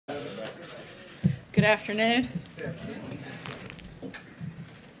Good afternoon.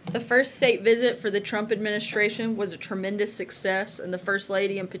 The first state visit for the Trump administration was a tremendous success, and the First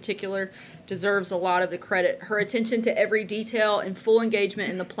Lady in particular deserves a lot of the credit. Her attention to every detail and full engagement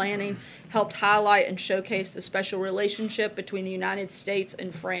in the planning helped highlight and showcase the special relationship between the United States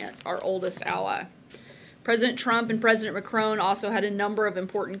and France, our oldest ally. President Trump and President Macron also had a number of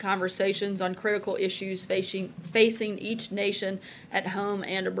important conversations on critical issues facing each nation at home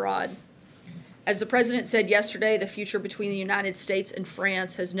and abroad. As the President said yesterday, the future between the United States and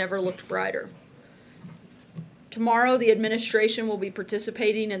France has never looked brighter. Tomorrow, the administration will be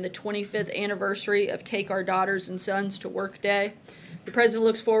participating in the 25th anniversary of Take Our Daughters and Sons to Work Day. The President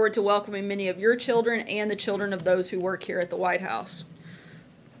looks forward to welcoming many of your children and the children of those who work here at the White House.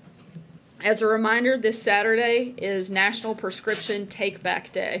 As a reminder, this Saturday is National Prescription Take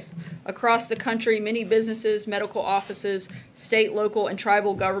Back Day. Across the country, many businesses, medical offices, state, local, and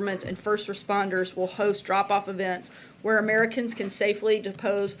tribal governments and first responders will host drop-off events where Americans can safely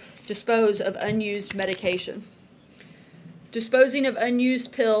dispose of unused medication. Disposing of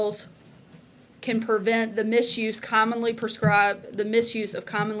unused pills can prevent the misuse of commonly prescribed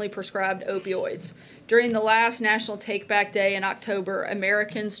opioids. During the last National Take Back Day in October,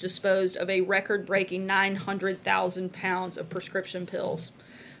 Americans disposed of a record-breaking 900,000 pounds of prescription pills.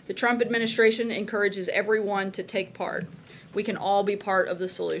 The Trump administration encourages everyone to take part. We can all be part of the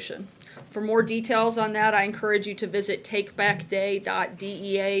solution. For more details on that, I encourage you to visit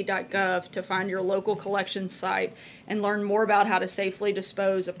takebackday.dea.gov to find your local collection site and learn more about how to safely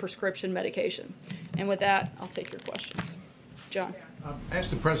dispose of prescription medication. And with that, I'll take your questions. John. I asked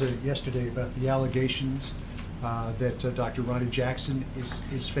the President yesterday about the allegations that Dr. Ronny Jackson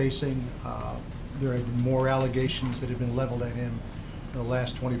is facing. There have been more allegations that have been leveled at him in the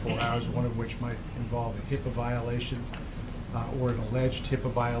last 24 hours, one of which might involve a HIPAA violation or an alleged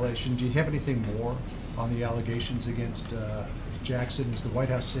HIPAA violation. Do you have anything more on the allegations against Jackson? Is the White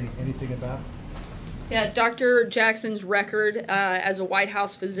House saying anything about it? Yeah, Dr. Jackson's record as a White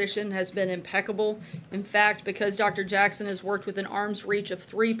House physician has been impeccable. In fact, because Dr. Jackson has worked within arm's reach of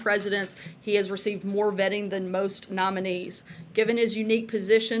 3 presidents, he has received more vetting than most nominees. Given his unique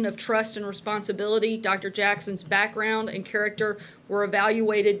position of trust and responsibility, Dr. Jackson's background and character were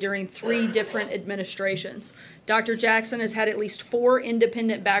evaluated during 3 different administrations. Dr. Jackson has had at least 4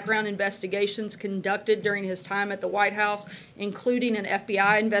 independent background investigations conducted during his time at the White House, including an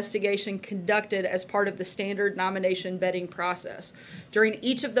FBI investigation conducted as part of the standard nomination vetting process. During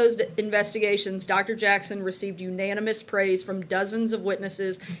each of those investigations, Dr. Jackson received unanimous praise from dozens of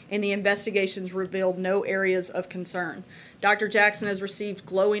witnesses, and the investigations revealed no areas of concern. Dr. Jackson has received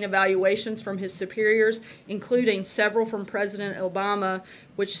glowing evaluations from his superiors, including several from President Obama,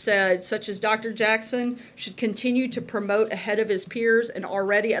 which said, such as Dr. Jackson should continue to promote ahead of his peers and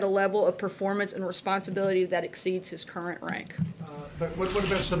already at a level of performance and responsibility that exceeds his current rank. But what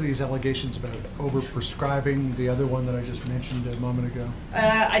about some of these allegations about overprescribing, the other one that I just mentioned a moment ago?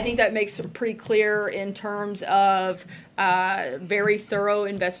 I think that makes it pretty clear in terms of very thorough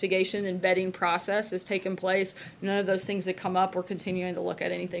investigation and vetting process has taken place. None of those things that come up, we're continuing to look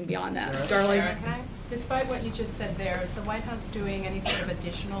at anything beyond that. Sarah, despite what you just said there, is the White House doing any sort of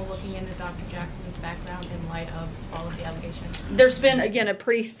additional looking into Dr. Jackson's background in light of all of the allegations? There's been, again, a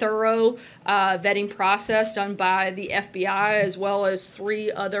pretty thorough vetting process done by the FBI as well as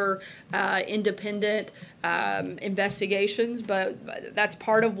 3 other independent investigations, but that's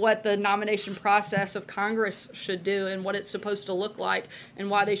part of what the nomination process of Congress should do and what it's supposed to look like and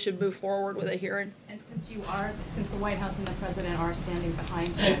why they should move forward with a hearing. And since the White House and the President are standing behind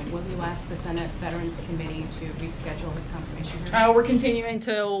him, will you ask the Senate Veterans Committee to reschedule his confirmation hearing? We're continuing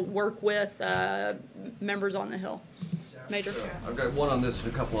to work with members on the Hill. Major. I've got one on this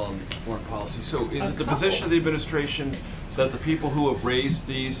and a couple on foreign policy. So is it the position of the administration that the people who have raised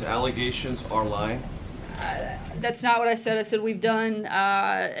these allegations are lying? That's not what I said. I said we've done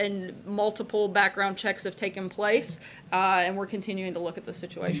and multiple background checks have taken place, and we're continuing to look at the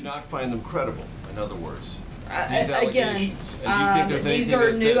situation. Do you not find them credible, in other words? Again, These allegations. And do you think there's these are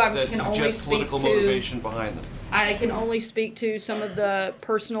anything new. that suggests political motivation behind them? I can only speak to some of the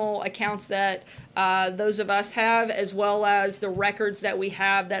personal accounts that those of us have, as well as the records that we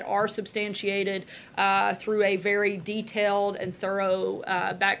have that are substantiated through a very detailed and thorough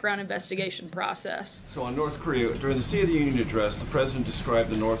background investigation process. So on North Korea, during the State of the Union address, the President described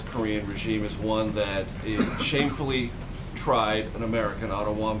the North Korean regime as one that shamefully tried an American,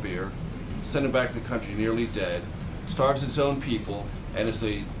 Otto Warmbier, sent him back to the country nearly dead, starves its own people, and is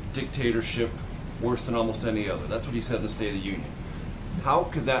a dictatorship worse than almost any other. That's what he said in the State of the Union. How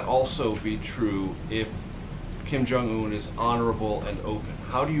could that also be true if Kim Jong-un is honorable and open.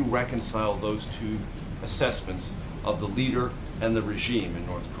 How do you reconcile those two assessments of the leader and the regime in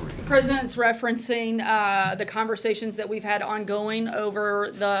North Korea? The president's referencing the conversations that we've had ongoing over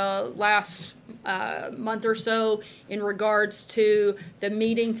the last month or so in regards to the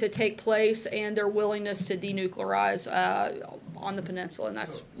meeting to take place and their willingness to denuclearize on the peninsula, and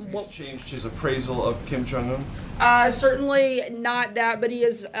that's He's changed his appraisal of Kim Jong-un? certainly not that, but he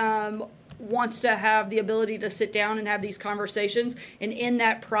is wants to have the ability to sit down and have these conversations, and in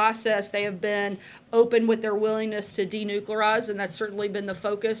that process they have been open with their willingness to denuclearize, and that's certainly been the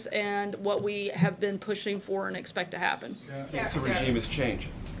focus and what we have been pushing for and expect to happen. He thinks the regime is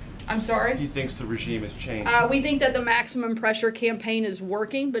changing. I'm sorry? He thinks the regime is changing. We think that the maximum pressure campaign is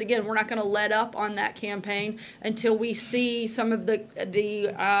working, but again, we're not going to let up on that campaign until we see some of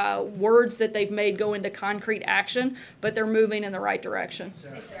the words that they've made go into concrete action, but they're moving in the right direction.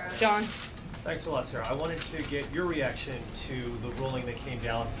 John? Thanks a lot, Sarah. I wanted to get your reaction to the ruling that came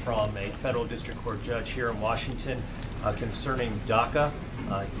down from a federal district court judge here in Washington concerning DACA.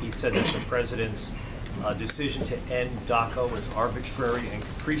 He said that the president's decision to end DACA was arbitrary and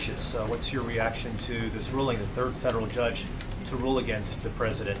capricious. What's your reaction to this ruling, the third federal judge to rule against the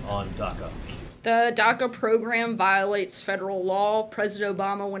president on DACA? The DACA program violates federal law. President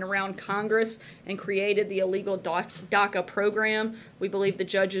Obama went around Congress and created the illegal DACA program. We believe the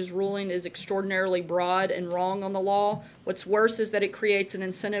judge's ruling is extraordinarily broad and wrong on the law. What's worse is that it creates an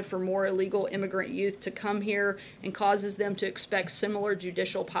incentive for more illegal immigrant youth to come here and causes them to expect similar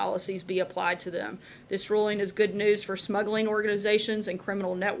judicial policies be applied to them. This ruling is good news for smuggling organizations and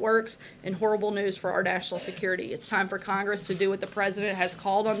criminal networks, and horrible news for our national security. It's time for Congress to do what the president has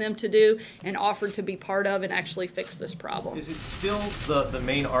called on them to do and offered to be part of and actually fix this problem. Is it still the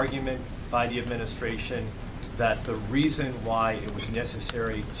main argument by the administration that the reason why it was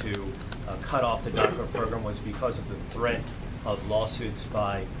necessary to cut off the DACA program was because of the threat of lawsuits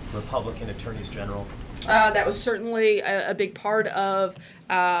by Republican attorneys general? That was certainly a big part of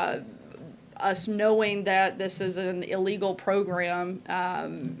us knowing that this is an illegal program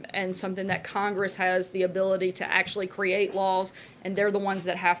and something that Congress has the ability to actually create laws, and they're the ones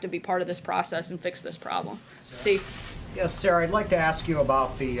that have to be part of this process and fix this problem. Steve? Yes, Sarah, I'd like to ask you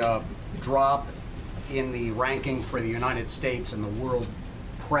about the drop in the ranking for the United States in the World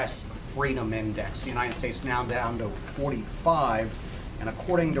Press Freedom Index. The United States now down to 45, and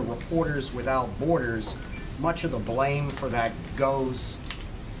according to Reporters Without Borders, much of the blame for that goes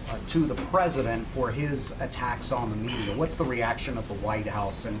to the president for his attacks on the media. What's the reaction of the White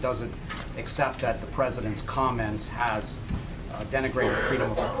House, and does it accept that the president's comments has denigrated freedom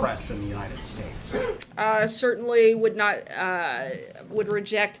of the press in the United States? Certainly would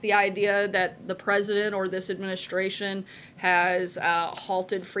reject the idea that the president or this administration has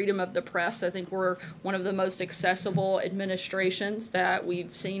halted freedom of the press. I think we're one of the most accessible administrations that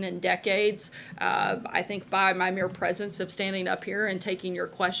we've seen in decades. I think by my mere presence of standing up here and taking your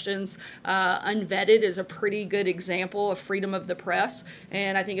questions unvetted is a pretty good example of freedom of the press,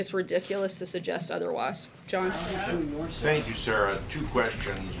 and I think it's ridiculous to suggest otherwise. John? Thank you, Sarah. Two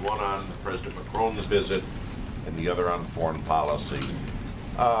questions, one on President Macron's visit and the other on foreign policy.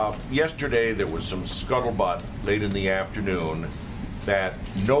 Yesterday there was some scuttlebutt late in the afternoon that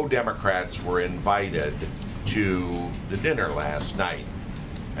no Democrats were invited to the dinner last night.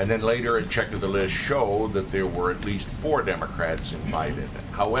 And then later a check of the list showed that there were at least 4 Democrats invited.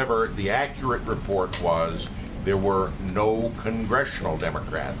 However, the accurate report was there were no congressional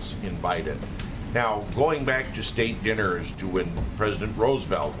Democrats invited. Now, going back to state dinners to when President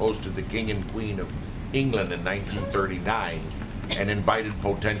Roosevelt hosted the King and Queen of England in 1939 and invited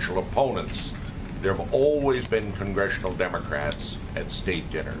potential opponents, there have always been congressional Democrats at state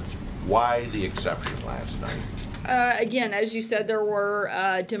dinners. Why the exception last night? Again, as you said, there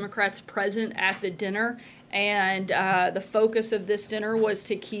were Democrats present at the dinner, and the focus of this dinner was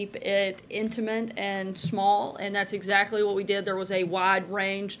to keep it intimate and small, and that's exactly what we did. There was a wide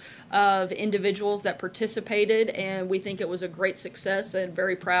range of individuals that participated, and we think it was a great success, and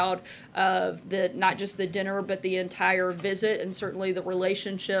very proud of not just the dinner, but the entire visit, and certainly the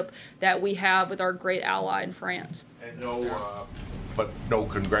relationship that we have with our great ally in France. And no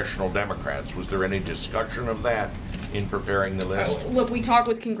congressional Democrats. Was there any discussion of that in preparing the list? Look, we talk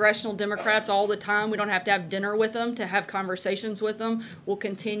with congressional Democrats all the time. We don't have to have dinner with them to have conversations with them. We'll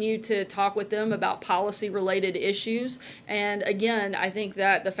continue to talk with them about policy-related issues. And again, I think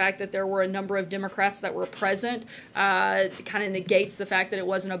that the fact that there were a number of Democrats that were present kind of negates the fact that it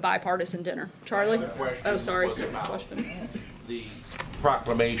wasn't a bipartisan dinner. Charlie? Oh, sorry. Question. The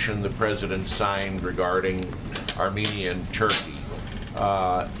proclamation the president signed regarding Armenia and Turkey.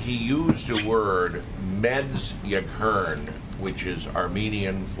 he used a word, Medz Yakern, which is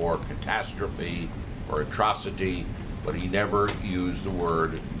Armenian for catastrophe or atrocity, but he never used the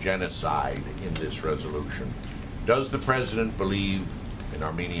word genocide in this resolution. Does the president believe in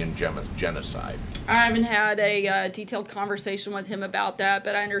Armenian genocide? I haven't had a detailed conversation with him about that,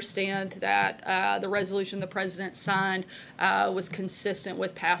 but I understand that the resolution the president signed was consistent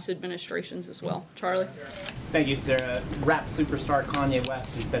with past administrations as well. Charlie? Thank you, Sarah. Rap superstar Kanye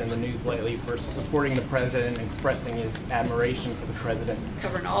West has been in the news lately for supporting the president and expressing his admiration for the president.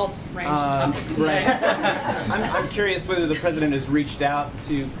 Covering all range of topics today. I'm curious whether the president has reached out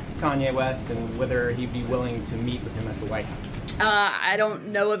to Kanye West and whether he'd be willing to meet with him at the White House. I don't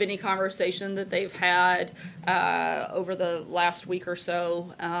know of any conversation that they've had over the last week or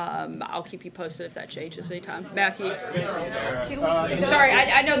so. I'll keep you posted if that changes anytime. Matthew? 2 weeks ago. Sorry,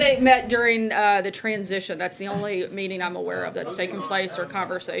 I know they met during the transition. That's the only meeting I'm aware of that's taken place or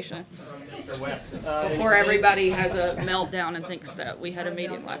conversation. Before everybody has a meltdown and thinks that we had a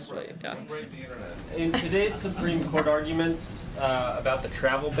meeting last week. Yeah. In today's Supreme Court arguments about the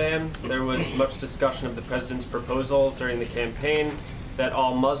travel ban, there was much discussion of the president's proposal during the campaign that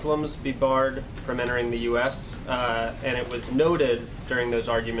all Muslims be barred from entering the U.S., and it was noted during those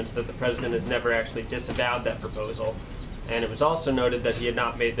arguments that the president has never actually disavowed that proposal, and it was also noted that he had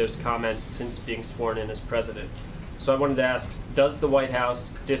not made those comments since being sworn in as president. So I wanted to ask, does the White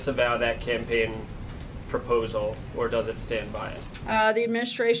House disavow that campaign proposal, or does it stand by it? The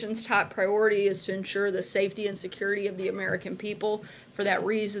administration's top priority is to ensure the safety and security of the American people. For that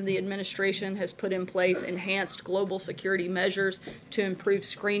reason, the administration has put in place enhanced global security measures to improve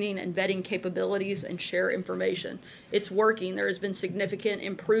screening and vetting capabilities and share information. It's working. There has been significant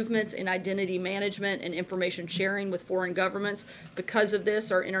improvements in identity management and information sharing with foreign governments. Because of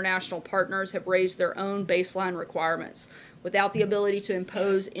this, our international partners have raised their own baseline requirements. Without the ability to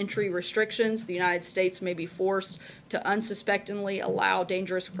impose entry restrictions, the United States may be forced to unsuspectingly allow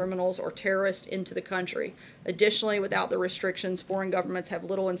dangerous criminals or terrorists into the country. Additionally, without the restrictions, foreign governments have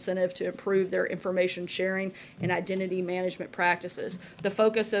little incentive to improve their information sharing and identity management practices. The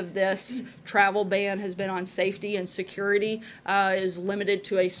focus of this travel ban has been on safety and security, is limited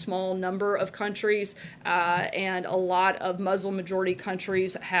to a small number of countries, and a lot of Muslim-majority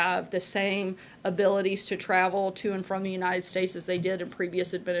countries have the same abilities to travel to and from the United States as they did in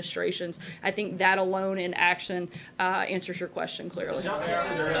previous administrations. I think that alone in action answers your question clearly. Jim?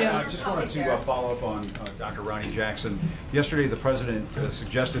 I just wanted to follow up on Dr. Ronny Jackson. Yesterday, the president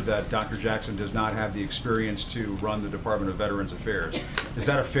suggested that Dr. Jackson does not have the experience to run the Department of Veterans Affairs. Is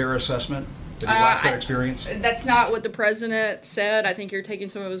that a fair assessment? That he lacks that experience? That's not what the president said. I think you're taking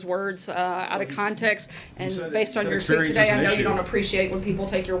some of his words out of context. And based on your speech today, I know you don't appreciate when people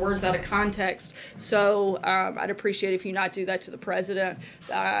take your words out of context. So I'd appreciate if you not do that to the president.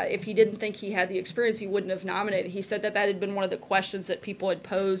 If he didn't think he had the experience, he wouldn't have nominated. He said that that had been one of the questions that people had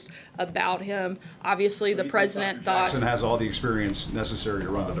posed about him. Obviously, the president thought Jackson has all the experience necessary to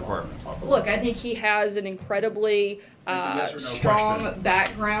run the department. Look, I think he has an incredibly strong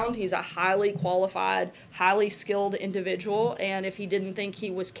background. He's a highly qualified, highly skilled individual, and if he didn't think he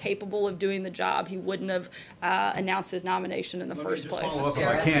was capable of doing the job, he wouldn't have announced his nomination in the first place. Follow up if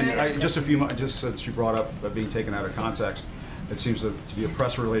I can. Just since you brought up being taken out of context, it seems to be a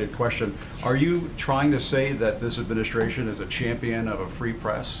press-related question. Are you trying to say that this administration is a champion of a free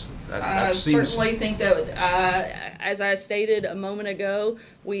press? I certainly think that, as I stated a moment ago,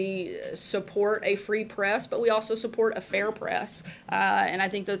 we support a free press, but we also support a fair press. And I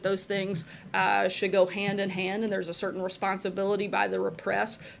think that those things should go hand in hand, and there's a certain responsibility by the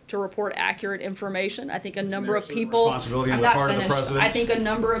press to report accurate information. I think a number of people, responsibility on the part of the president? I think a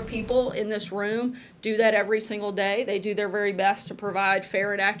number of people in this room do that every single day. They do their very best to provide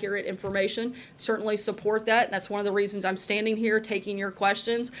fair and accurate information. Certainly support that. And that's one of the reasons I'm standing here taking your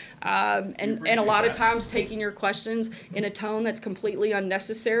questions. And a lot of times taking your questions in a tone that's completely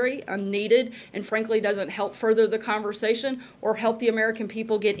unnecessary, unneeded, and frankly doesn't help further the conversation or help the American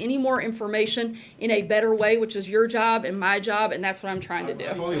people get any more information in a better way, which is your job and my job, and that's what I'm trying to do.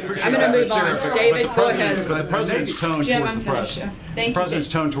 I'm going to move on. David, go ahead. But the president's tone Jim, towards I'm the press. finished. Thank you. The president's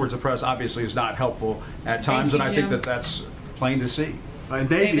tone towards the press obviously is not helpful at times, and I think that that's plain to see. A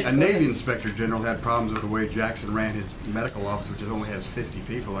Navy Inspector General had problems with the way Jackson ran his medical office, which only has 50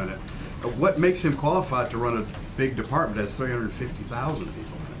 people in it. What makes him qualified to run a big department that has 350,000 people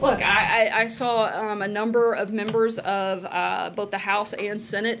in it? Look, I saw a number of members of both the House and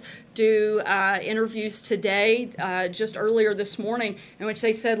Senate do interviews today, just earlier this morning, in which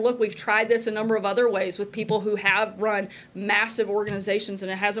they said, look, we've tried this a number of other ways with people who have run massive organizations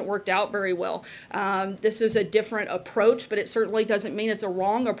and it hasn't worked out very well. This is a different approach, but it certainly doesn't mean it's a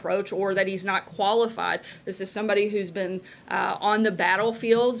wrong approach or that he's not qualified. This is somebody who's been on the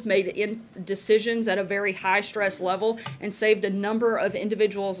battlefields, made decisions at a very high stress level, and saved a number of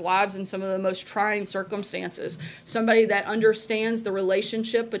individuals' lives in some of the most trying circumstances. Somebody that understands the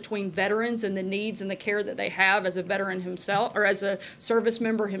relationship between veterans and the needs and the care that they have as a veteran himself or as a service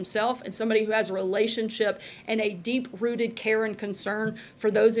member himself, and somebody who has a relationship and a deep-rooted care and concern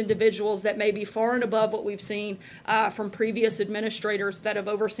for those individuals that may be far and above what we've seen from previous administrators that have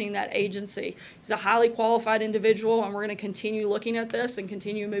overseen that agency. He's a highly qualified individual, and we're going to continue looking at this and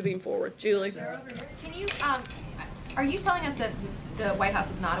continue moving forward. Julie. Can you, are you telling us that the White House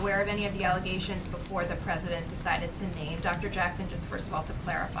was not aware of any of the allegations before the president decided to name Dr. Jackson, just first of all to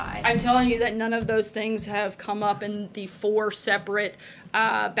clarify? I'm telling you that none of those things have come up in the 4 separate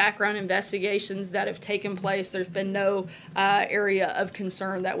background investigations that have taken place. There's been no area of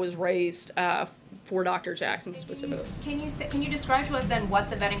concern that was raised for Dr. Jackson specifically. Can you describe to us then what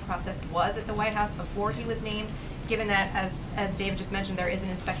the vetting process was at the White House before he was named, given that, as Dave just mentioned, there is an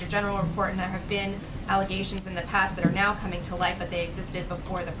Inspector General report and there have been allegations in the past that are now coming to light, but they existed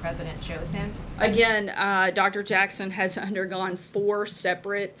before the president chose him? Again, Dr. Jackson has undergone 4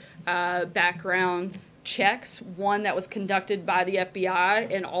 separate background checks, one that was conducted by the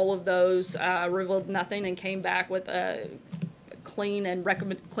FBI, and all of those revealed nothing and came back with a clean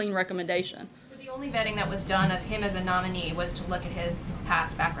recommendation. The only vetting that was done of him as a nominee was to look at his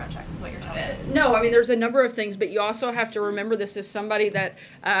past background checks, is what you're telling us? No, I mean, there's a number of things, but you also have to remember this is somebody that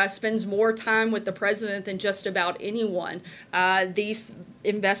spends more time with the president than just about anyone. These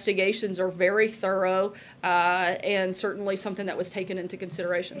investigations are very thorough and certainly something that was taken into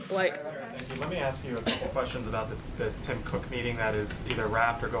consideration. Blake. Thank you. Let me ask you a couple questions about the Tim Cook meeting that is either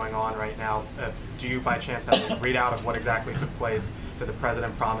wrapped or going on right now. Do you by chance have a readout of what exactly took place? Did the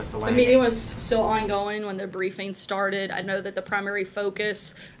president promise to land? The meeting was still ongoing when the briefing started. I know that the primary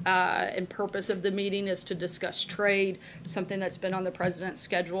focus and purpose of the meeting is to discuss trade, something that's been on the president's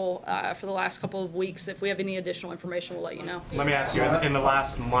schedule for the last couple of weeks. If we have any additional information, we'll let you know. Let me ask you, in the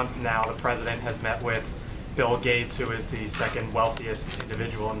last month now, the president has met with Bill Gates, who is the second wealthiest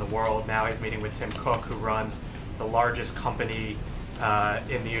individual in the world. Now he's meeting with Tim Cook, who runs the largest company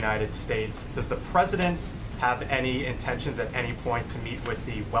in the United States. Does the president have any intentions at any point to meet with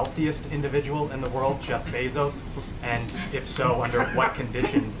the wealthiest individual in the world, Jeff Bezos? And if so, under what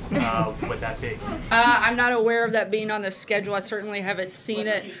conditions would that be? I'm not aware of that being on the schedule. I certainly haven't seen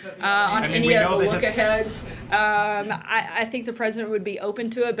it on any of the look-aheads. I think the president would be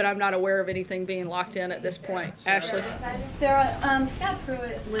open to it, but I'm not aware of anything being locked in at this point. Ashley? Sarah, Scott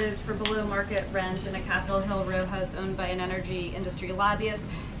Pruitt lived for below market rent in a Capitol Hill row house owned by an energy industry lobbyist.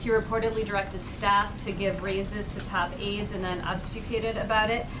 He reportedly directed staff to give raises to top aides and then obfuscated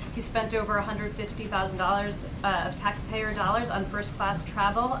about it. He spent over $150,000 of taxpayer dollars on first-class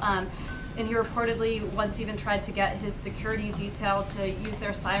travel. And he reportedly once even tried to get his security detail to use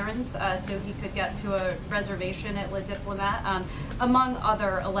their sirens so he could get to a reservation at Le Diplomat, among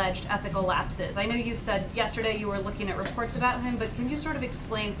other alleged ethical lapses. I know you've said yesterday you were looking at reports about him, but can you sort of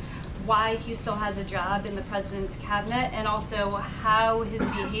explain why he still has a job in the president's cabinet, and also how his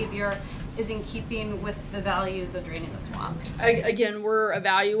behavior is in keeping with the values of draining the swamp? Again, we're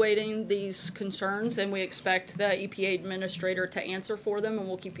evaluating these concerns, and we expect the EPA administrator to answer for them, and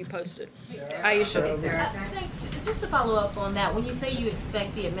we'll keep you posted. Aisha. Thanks. Just to follow up on that, when you say you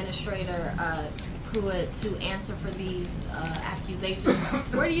expect the administrator Pruitt to answer for these accusations,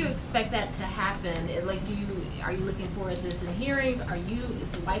 where do you expect that to happen? Like, are you looking for this in hearings?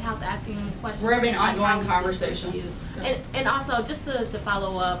 Is the White House asking questions? We're having ongoing conversations. And also, just to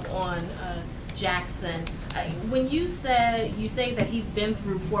follow up on Jackson, when you say that he's been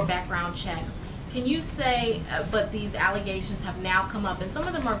through 4 background checks, can you say, but these allegations have now come up, and some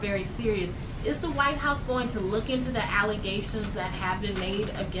of them are very serious. Is the White House going to look into the allegations that have been made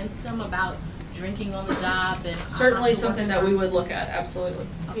against him about drinking on the job? And certainly something that we would look at, absolutely.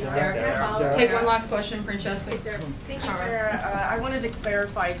 Okay, Sarah. Take one last question, Francesca. Thank you, Sarah. I wanted to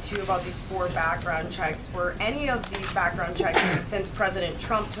clarify too about these 4 background checks. Were any of these background checks since President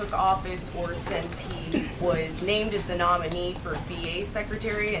Trump took office or since he was named as the nominee for VA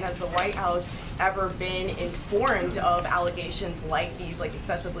Secretary? And has the White House ever been informed of allegations like these, like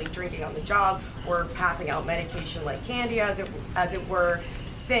excessively drinking on the job or passing out medication like candy, as it were,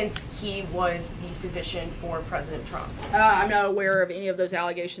 since he was the physician for President Trump? I'm not aware of any of those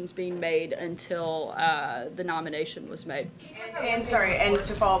allegations being made until the nomination was made. And sorry, and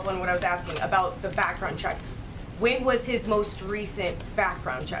to follow up on what I was asking about the background check, when was his most recent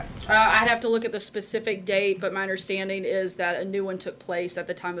background check? I'd have to look at the specific date, but my understanding is that a new one took place at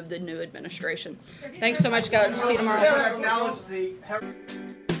the time of the new administration. Thanks so much, guys. See you tomorrow.